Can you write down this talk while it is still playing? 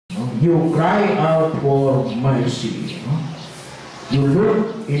You cry out for mercy. You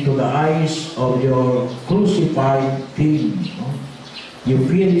look into the eyes of your crucified King. You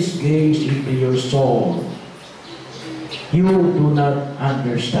feel His gaze into your soul. You do not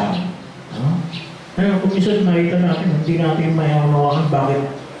understand. Kaya kung minsan nakita natin, hindi natin mayaunawaan bakit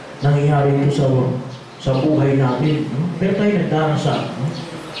nangyayari ito sa buhay natin. Pero tayo nagdarasal.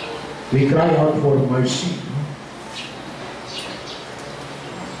 We cry out for mercy.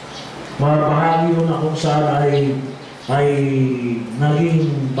 Mga bahagi yun na kung saan ay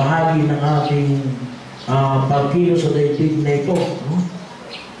naging bahagi ng ating pagkilos sa daigdig na ito.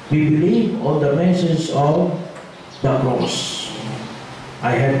 We believe on the message of the cross.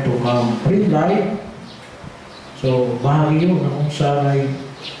 I had to bring life. So, bahagi yun na kung saan ay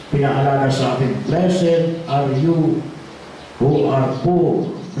pinaalala sa atin. Blessed are you who are poor.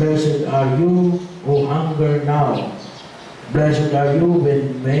 Blessed are you who hunger now. Blessed are you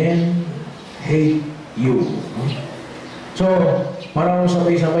when men hate you. So, para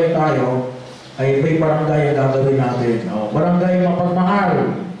sabay-sabay tayo, ay may barangay ang gagawin natin. Barangay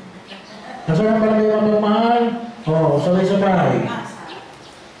mapagmahal. Nasaan ang barangay mapagmahal? Sabay-sabay.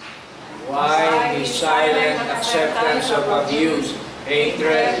 Why the silent acceptance of abuse,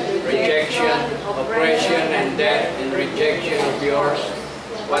 hatred, rejection, oppression, and death in rejection of yours?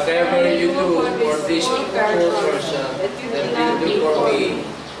 Whatever you do for this poor person, that you do for me.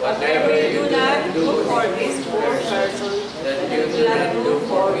 Whatever you do not do for this poor person, that you do not do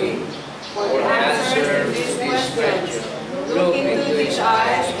for me. For answer to this question, look into his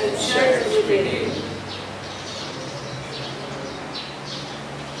eyes and search within.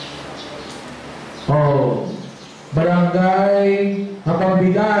 Barangay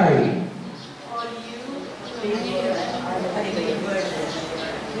Mapagbigay.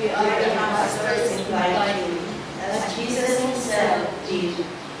 We are the masters in life, as Jesus Himself did.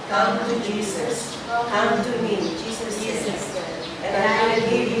 Come to Jesus, come to me, Jesus said, and I will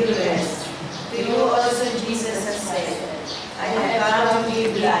give you rest. To you also Jesus has said, I have come to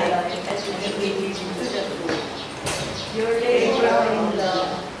give life and to give it to the full. Your labor in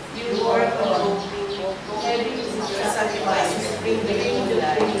love, you work of hoping, heavy is your sacrifice to bring the new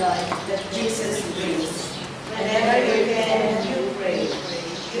life that Jesus brings. Whenever you can, you pray.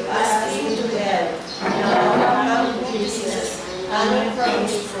 You ask Him to help. Now come to Jesus, hanging from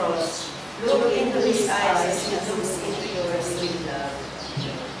His cross. Look into His eyes as He looks into yours with love.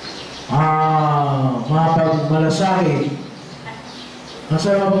 Mapagmalasakit.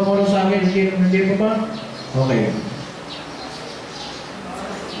 Nasa mapagmalasakit? Hindi pa ba? Okay.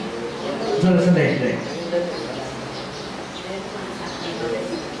 Sandali.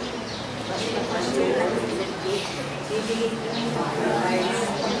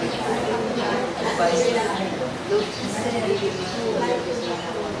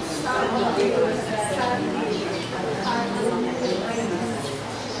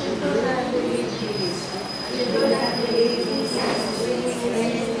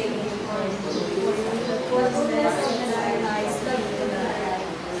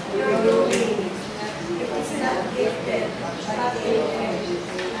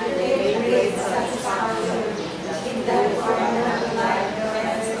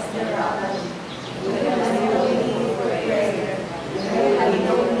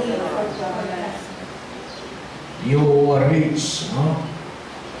 You are rich, no?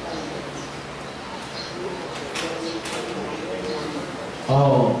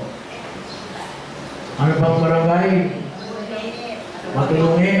 Ano bang barangay?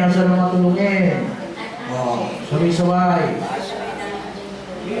 Matulungin, nasa na matulungin? Sabay-sabay.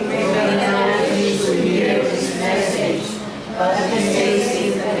 You may not need to hear His message, but He says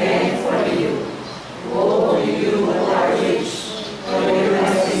it again for you. Woe to you who are rich, for you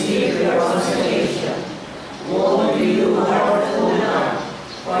have received your consolation. Woe to you who are full now,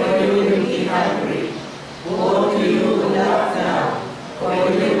 for you will be hungry. Woe to you who laugh now, for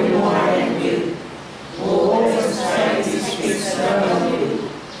you will mourn and weep. Woe to society speaks well of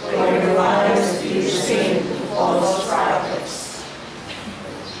you, for your fathers give shame to false prophets.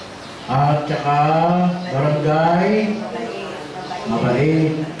 At saka, barangay,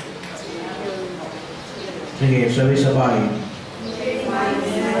 mabait. Sige, sabay-sabay.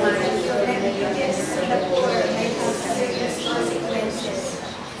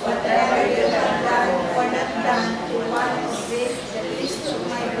 Whatever you have done or not done to one of this, the least of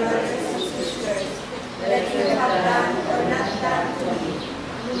my brothers and sisters, that you have done or not done to me,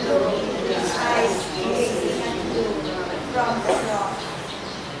 look into His eyes, gazing at you from the cross.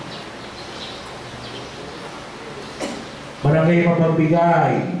 Barangay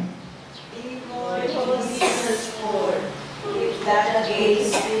Mapagbigay. Before Jesus poured, with that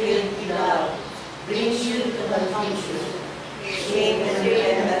gaze filled future. Shame and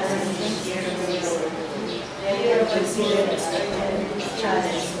repentance and sincere grace. Then you are considered expectant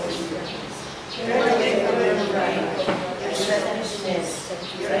challenge for you. Turn away from your pride, your selfishness,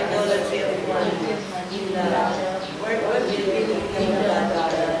 your idolatry of money, in love. Work on building the kingdom of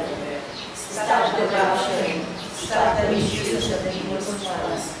God. Stop corruption. Stop the misuse of the people's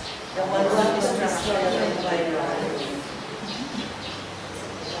funds. The ones of destruction and violence.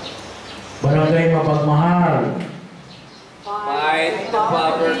 Barangay mapagmahal. Fight the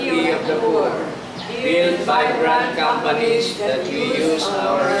poverty of the poor. Build vibrant companies that we use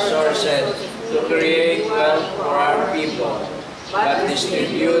our resources to create wealth for our people, but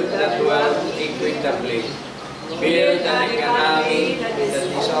distribute that wealth equitably. Build an economy that is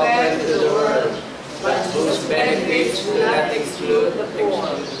open to the world, but whose benefits do not include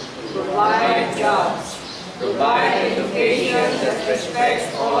exclude. Provide jobs. Provide education that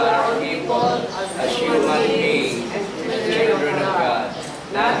respects all our people as human beings and children of God,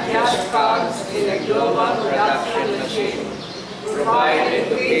 not just cogs in a global production machine. Provide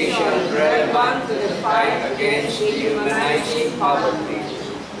education relevant to the fight against dehumanizing poverty,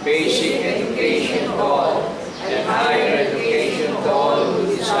 basic education to all, and higher education to all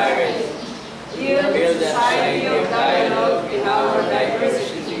who desire it. Build a society of dialogue in our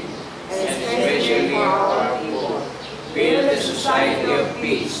diversity, and especially for our poor. Build a society of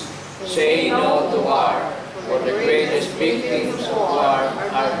peace. Say no to war, for the greatest victims of war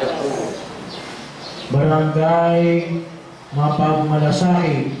are the poor. Barangay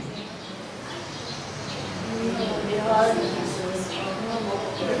mapagmalasakit.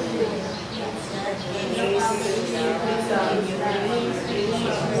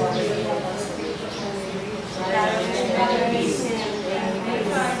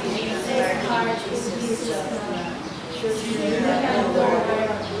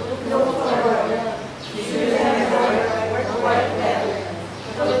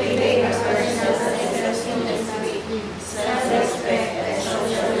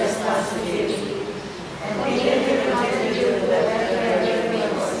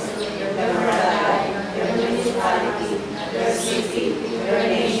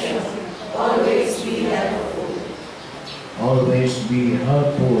 Always be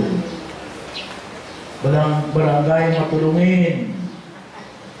helpful. Barangay matulungin.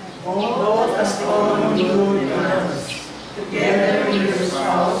 Both as on good terms, together with your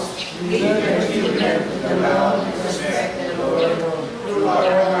spouse, lead your children to the love and respect the Lord through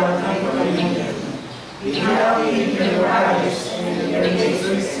our loving communion. Be happy in your lives and in your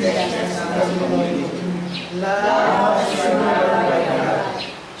basic sections of the community. Love as you are by God.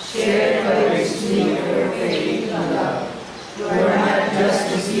 Share Christ's need of your faith and love. You are not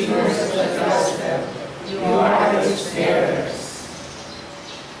just receivers of the gospel, you are its bearers.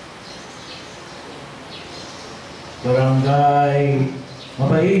 Barangay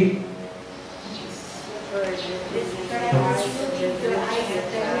mabait.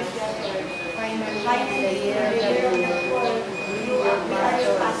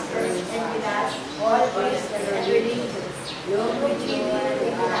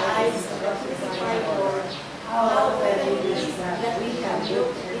 How very it is that we have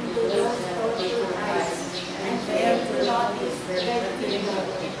looked into those tortured eyes and failed to notice their kingdom.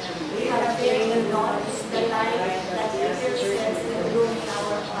 We have failed to notice the light that interceds in room in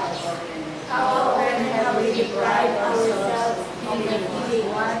our hearts. How often have we deprived ourselves of the feeling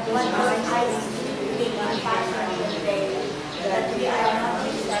when our eyes sleeping and passion in day, that we are not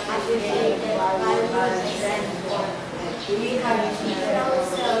agitated by words and form. We have cheated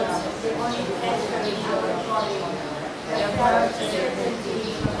ourselves the only treasuring our calling, the proud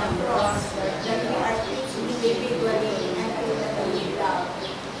certainty from the cross that we are each individually and totally loved.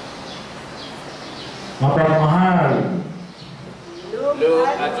 Mapagmahal. Look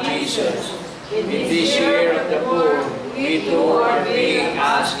at Jesus. In this year of the poor, we too are being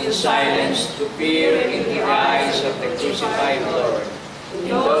asked in silence to peer in the eyes of the crucified Lord. In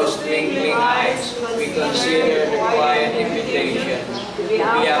those twinkling eyes, we consider the quiet invitation to be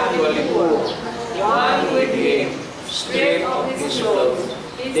actually poor. One with Him, stripped of His clothes,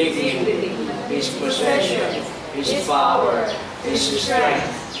 dignity, His possession, His power, His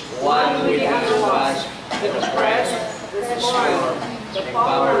strength. One with Him who was the oppressed, the secure, the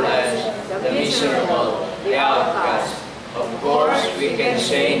powerless, the miserable, the outcast. Of course, we can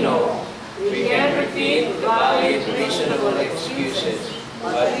say no. We can repeat the valid, reasonable excuses,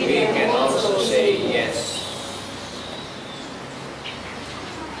 but we can also say yes.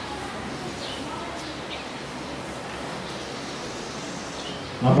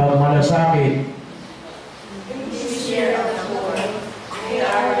 Mapagmalasakit. This year of the Lord, we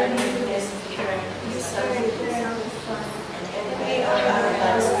are the newness here.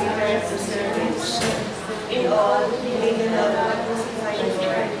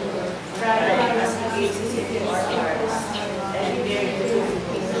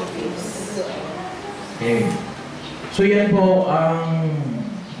 Okay. So yan po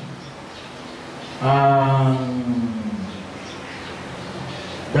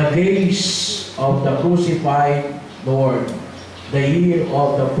the gaze of the crucified Lord, the year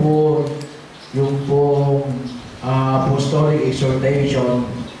of the poor, yung pong apostolic exhortation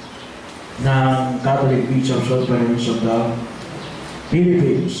ng Catholic Bishops Conference of the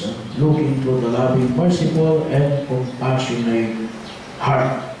Philippines, looking to the loving, merciful, and compassionate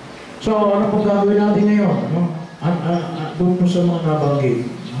heart. So, ano pong gagawin natin ngayon? Ano? Doon po sa mga nabanggit,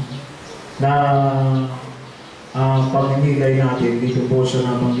 na pagninilay natin dito po sa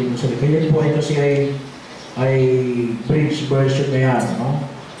nabanggit na salita. Kaya po ay kasi ay bridge version na yan, no?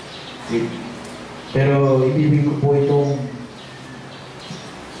 Pero ibibig ko po itong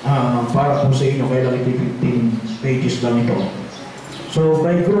para po sa inyo, kaya lang ito 15 pages lang ito. So,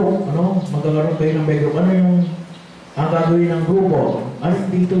 by group, magkakaroon kayo ng by group. Ano yung ang gagawin ng grupo? Ano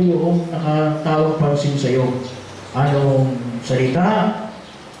dito yung nakatawag pansin sa'yo? Anong salita?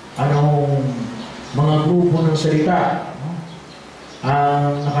 Anong mga grupo ng salita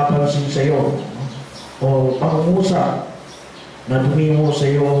ang nakapansin sa'yo? O pangungusap na tumingo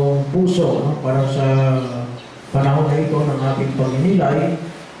sa iyong puso para sa panahon na ito ng ating pagninilay.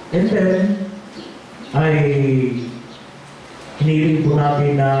 And then, ay hiniling po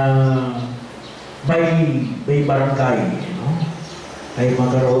natin na by barangay, ay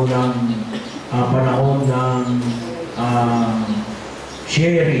magkaroon ng panahon ng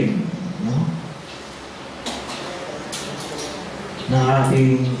sharing na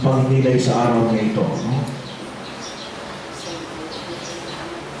ating pagninilay sa araw na ito.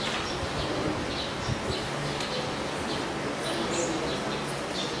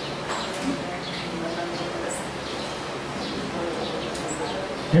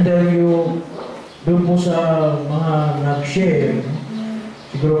 And then doon po sa mga nag-share,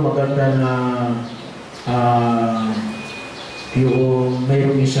 siguro maganda na yung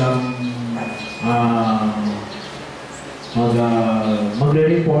mayroong isang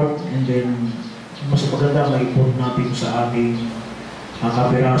magre-report, and then mas maganda maipon natin sa ating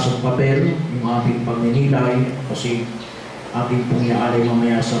kapirasong papel yung ating pagninilay, kasi ating pong iaalay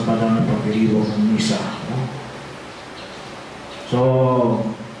mamaya sa banal na pagdiriwang ng misa. So,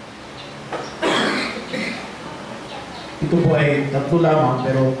 ito po ay tatlo lamang,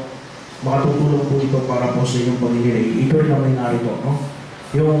 pero makatutulong po ito para po sa inyong pagninilay. Ito rin naman narito,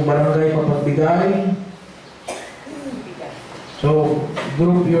 yung barangay papagbigay. So,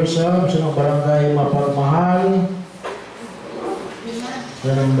 group yourself sa barangay mapagmahal. Sa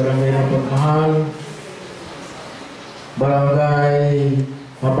barangay mapagmahal. Barangay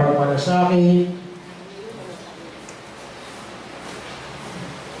mapagmalasakit.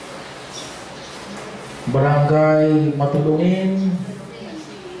 Barangay matulungin.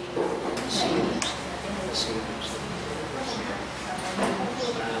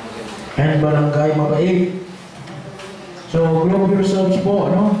 And barangay mabait. So, group yourselves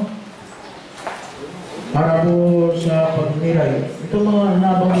po, para po sa pagninilay. Ito mga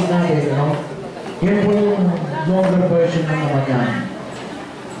nabanggit natin, yan po yung longer version na naman yan.